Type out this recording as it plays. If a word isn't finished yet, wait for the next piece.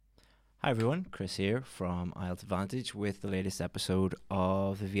Hi everyone, Chris here from IELTS Advantage with the latest episode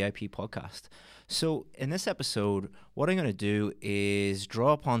of the VIP podcast. So in this episode, what I'm going to do is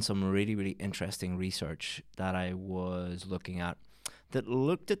draw upon some really interesting research that I was looking at that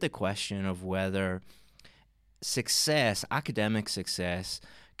looked at the question of whether success, academic success,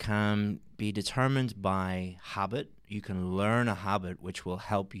 can be determined by habit. You can learn a habit which will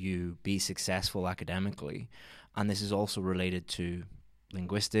help you be successful academically. And this is also related to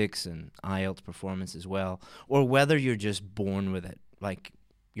linguistics and IELTS performance as well, or whether you're just born with it, like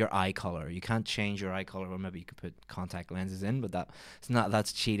your eye color. You can't change your eye color, or maybe you could put contact lenses in, but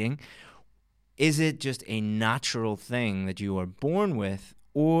that's cheating. Is it just a natural thing that you are born with,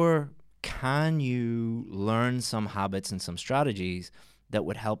 or can you learn some habits and some strategies that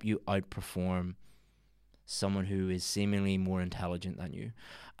would help you outperform someone who is seemingly more intelligent than you?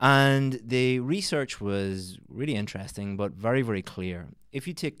 And the research was really interesting, but very clear. If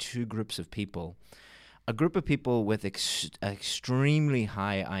you take two groups of people, a group of people with extremely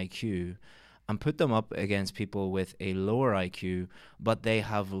high IQ, and put them up against people with a lower IQ, but they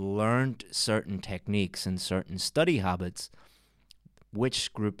have learned certain techniques and certain study habits,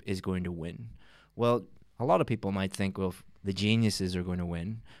 which group is going to win? Well, a lot of people might think, well, the geniuses are going to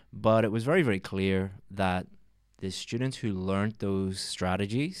win, but it was very clear that the students who learned those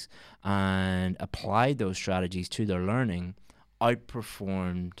strategies and applied those strategies to their learning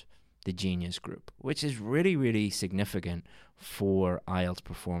outperformed the genius group, which is really significant for IELTS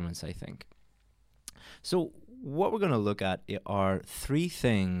performance, I think. So what we're going to look at are three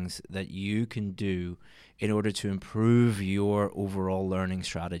things that you can do in order to improve your overall learning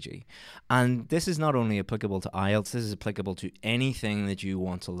strategy. And this is not only applicable to IELTS, this is applicable to anything that you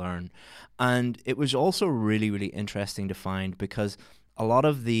want to learn. And it was also really interesting to find, because a lot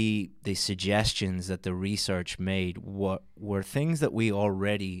of the suggestions that the research made were things that we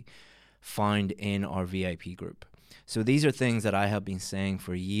already find in our VIP group. So these are things that I have been saying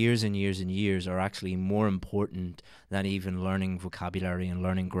for years and years are actually more important than even learning vocabulary and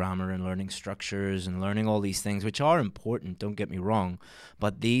learning grammar and learning structures and learning all these things, which are important, don't get me wrong.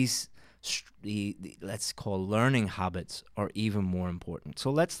 But these, let's call learning habits, are even more important. So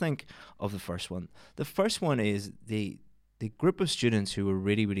let's think of the first one. The first one is the group of students who were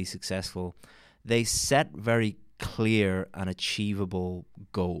really successful. They set very clear and achievable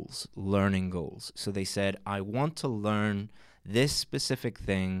goals, learning goals. So they said, I want to learn this specific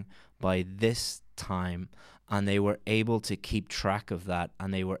thing by this time, and they were able to keep track of that,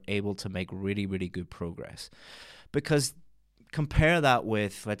 and they were able to make really good progress. Because compare that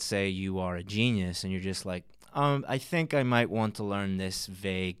with, let's say you are a genius and you're just like, I think I might want to learn this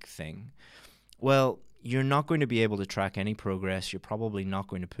vague thing. Well, you're not going to be able to track any progress. You're probably not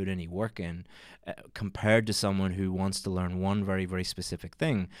going to put any work in compared to someone who wants to learn one very specific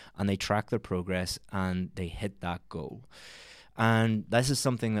thing, and they track their progress and they hit that goal. And this is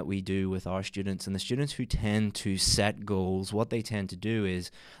something that we do with our students. And the students who tend to set goals, what they tend to do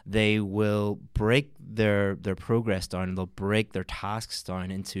is they will break their progress down, and they'll break their tasks down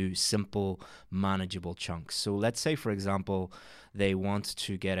into simple, manageable chunks. So let's say, for example, they want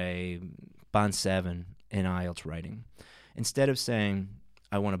to get a Band 7 in IELTS writing. Instead of saying,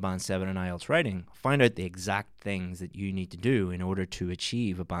 I want a Band 7 in IELTS writing, find out the exact things that you need to do in order to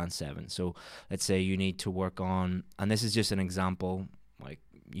achieve a Band 7. So let's say you need to work on, and this is just an example, like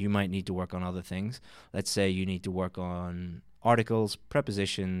you might need to work on other things. Let's say you need to work on articles,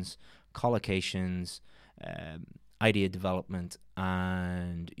 prepositions, collocations, idea development,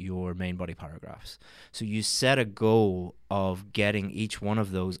 and your main body paragraphs. So you set a goal of getting each one of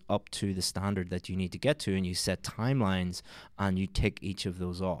those up to the standard that you need to get to, and you set timelines and you tick each of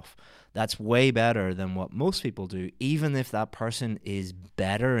those off. That's way better than what most people do, even if that person is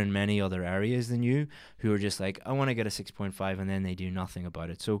better in many other areas than you, who are just like, I want to get a 6.5, and then they do nothing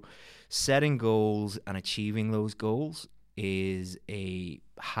about it. So setting goals and achieving those goals is a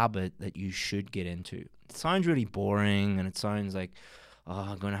habit that you should get into. It sounds really boring, and it sounds like,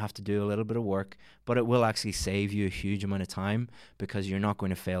 I'm going to have to do a little bit of work, but it will actually save you a huge amount of time, because you're not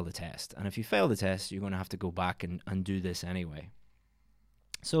going to fail the test. And if you fail the test, you're going to have to go back and do this anyway.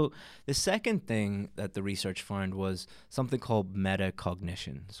 So the second thing that the research found was something called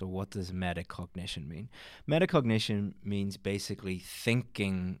metacognition. So what does metacognition mean? Metacognition means basically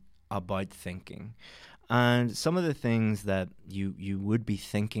thinking about thinking. And some of the things that you would be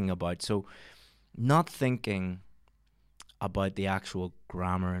thinking about, so not thinking about the actual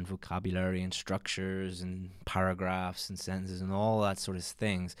grammar and vocabulary and structures and paragraphs and sentences and all that sort of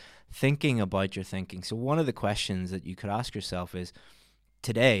things, thinking about your thinking. So one of the questions that you could ask yourself is,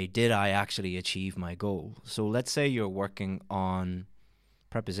 today, did I actually achieve my goal? So let's say you're working on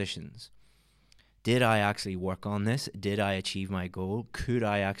prepositions. Did I actually work on this? Did I achieve my goal? Could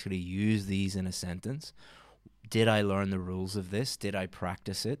I actually use these in a sentence? Did I learn the rules of this? Did I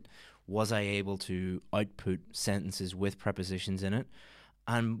practice it? Was I able to output sentences with prepositions in it?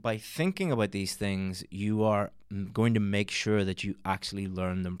 And by thinking about these things, you are going to make sure that you actually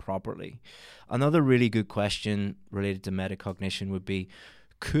learn them properly. Another really good question related to metacognition would be,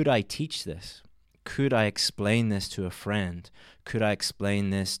 could I teach this? Could I explain this to a friend? Could I explain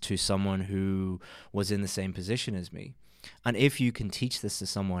this to someone who was in the same position as me? And if you can teach this to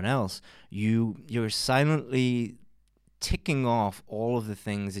someone else, you're silently ticking off all of the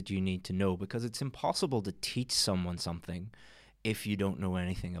things that you need to know, because it's impossible to teach someone something if you don't know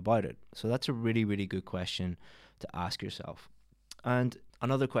anything about it. So that's a really, really good question to ask yourself. And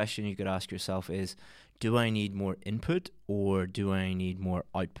another question you could ask yourself is, do I need more input or do I need more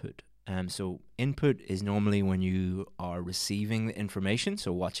output? So input is normally when you are receiving the information,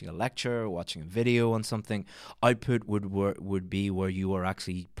 so watching a lecture, watching a video on something. Output would be where you are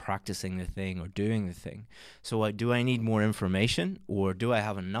actually practicing the thing or doing the thing. So do I need more information, or do I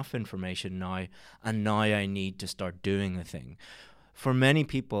have enough information now, and now I need to start doing the thing? For many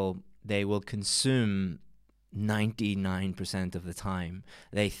people, they will consume 99% of the time.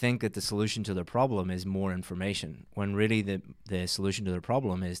 They think that the solution to their problem is more information, when really the solution to their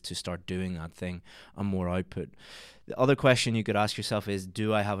problem is to start doing that thing and more output. The other question you could ask yourself is,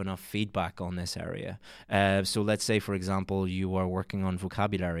 do I have enough feedback on this area? So let's say, for example, you are working on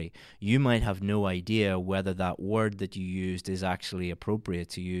vocabulary. You might have no idea whether that word that you used is actually appropriate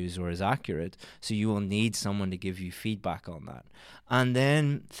to use or is accurate. So you will need someone to give you feedback on that. And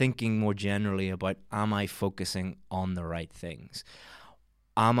then thinking more generally about, am I focusing on the right things?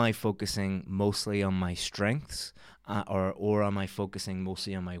 Am I focusing mostly on my strengths, or am I focusing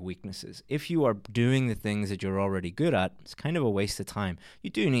mostly on my weaknesses? If you are doing the things that you're already good at, it's kind of a waste of time. You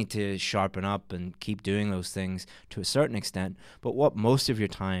do need to sharpen up and keep doing those things to a certain extent, but what most of your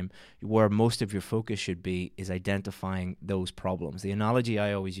time, where most of your focus should be, is identifying those problems. The analogy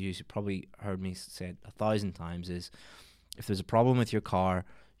I always use, you probably heard me say it 1,000 times, is if there's a problem with your car,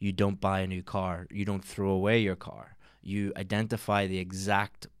 you don't buy a new car. You don't throw away your car. You identify the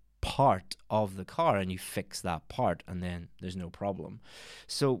exact part of the car and you fix that part, and then there's no problem.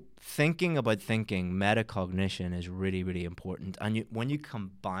 So thinking about thinking, metacognition is really, really important. And when you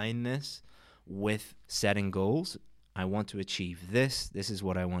combine this with setting goals, I want to achieve this, this is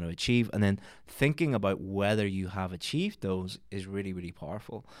what I want to achieve, and then thinking about whether you have achieved those is really, really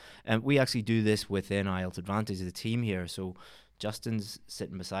powerful. And we actually do this within IELTS Advantage, the team here. So Justin's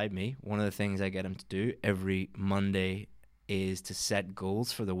sitting beside me. One of the things I get him to do every Monday is to set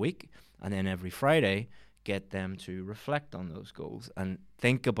goals for the week, and then every Friday get them to reflect on those goals and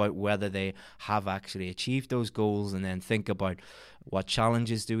think about whether they have actually achieved those goals, and then think about what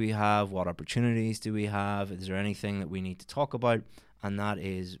challenges do we have, what opportunities do we have, is there anything that we need to talk about? And that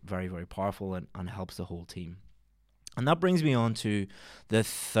is very, very powerful and helps the whole team. And that brings me on to the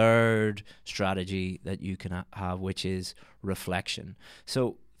third strategy that you can have, which is reflection.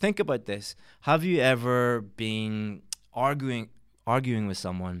 So think about this. Have you ever been arguing with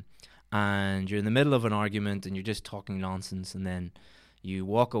someone, and you're in the middle of an argument and you're just talking nonsense, and then you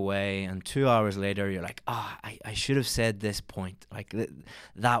walk away and 2 hours later you're like, I should have said this point, like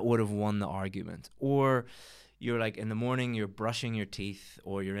that would have won the argument? Or you're like, in the morning you're brushing your teeth,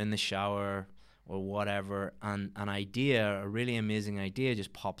 or you're in the shower or whatever, and a really amazing idea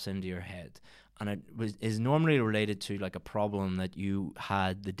just pops into your head, and it is normally related to like a problem that you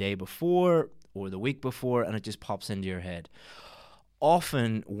had the day before or the week before, and it just pops into your head.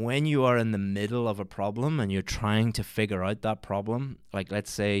 Often when you are in the middle of a problem and you're trying to figure out that problem, like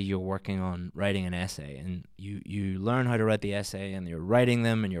let's say you're working on writing an essay, and you learn how to write the essay, and you're writing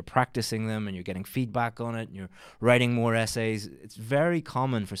them and you're practicing them and you're getting feedback on it and you're writing more essays. It's very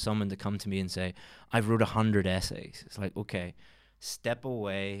common for someone to come to me and say, I've wrote 100 essays. It's like, okay, step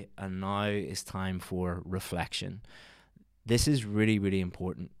away, and now it's time for reflection. This is really, really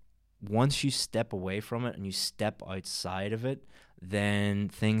important. Once you step away from it and you step outside of it, then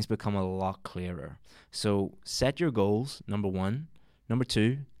things become a lot clearer. So set your goals, number one. Number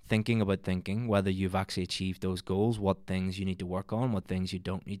two, thinking about thinking, whether you've actually achieved those goals, what things you need to work on, what things you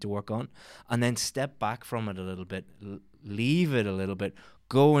don't need to work on. And then step back from it a little bit, leave it a little bit,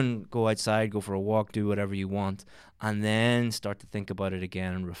 go outside, go for a walk, do whatever you want, and then start to think about it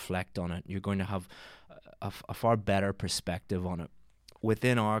again and reflect on it. You're going to have a far better perspective on it.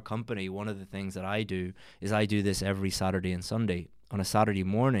 Within our company, one of the things that I do is I do this every Saturday and Sunday. On a Saturday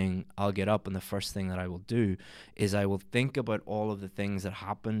morning, I'll get up, and the first thing that I will do is I will think about all of the things that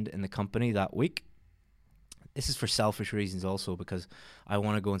happened in the company that week. This is for selfish reasons also, because I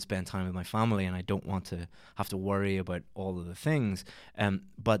want to go and spend time with my family and I don't want to have to worry about all of the things.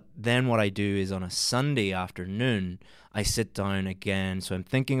 But then what I do is on a Sunday afternoon, I sit down again. So I'm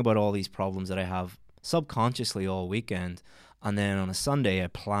thinking about all these problems that I have subconsciously all weekend. And then on a Sunday, I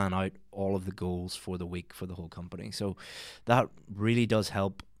plan out all of the goals for the week for the whole company. So that really does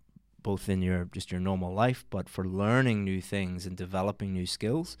help both in your normal life, but for learning new things and developing new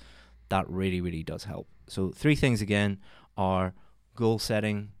skills, that really, really does help. So 3 things again are goal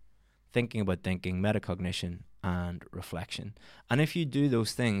setting, thinking about thinking, metacognition, and reflection. And if you do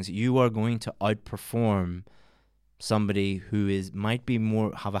those things, you are going to outperform somebody who might be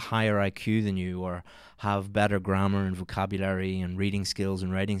have a higher IQ than you, or have better grammar and vocabulary and reading skills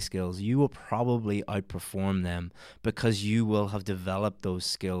and writing skills. You will probably outperform them because you will have developed those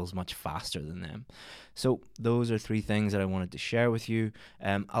skills much faster than them. So those are 3 things that I wanted to share with you.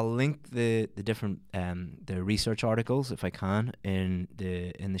 I'll link the different the research articles, if I can, in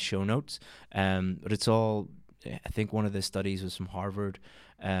the show notes. But it's all, I think one of the studies was from Harvard,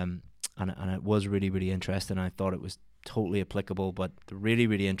 and it was really, really interesting. I thought it was totally applicable, but the really,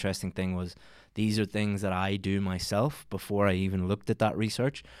 really interesting thing was these are things that I do myself before I even looked at that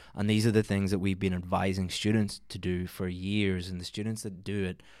research, and these are the things that we've been advising students to do for years, and the students that do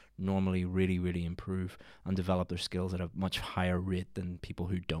it normally really, really improve and develop their skills at a much higher rate than people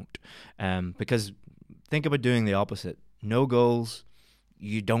who don't. Because think about doing the opposite. No goals.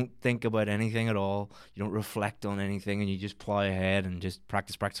 You don't think about anything at all. You don't reflect on anything, and you just plow ahead and just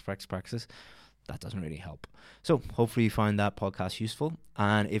practice. That doesn't really help. So hopefully you find that podcast useful.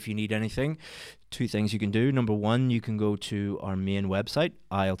 And if you need anything, 2 things you can do. Number 1, you can go to our main website,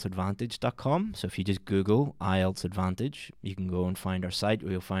 IELTSadvantage.com. So if you just Google IELTS Advantage, you can go and find our site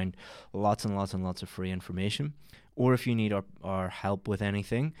where you'll find lots and lots and lots of free information. Or if you need our help with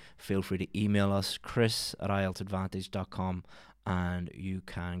anything, feel free to email us, chris@IELTSadvantage.com, and you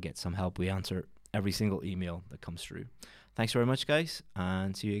can get some help. We answer every single email that comes through. Thanks very much, guys,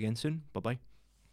 and see you again soon. Bye-bye.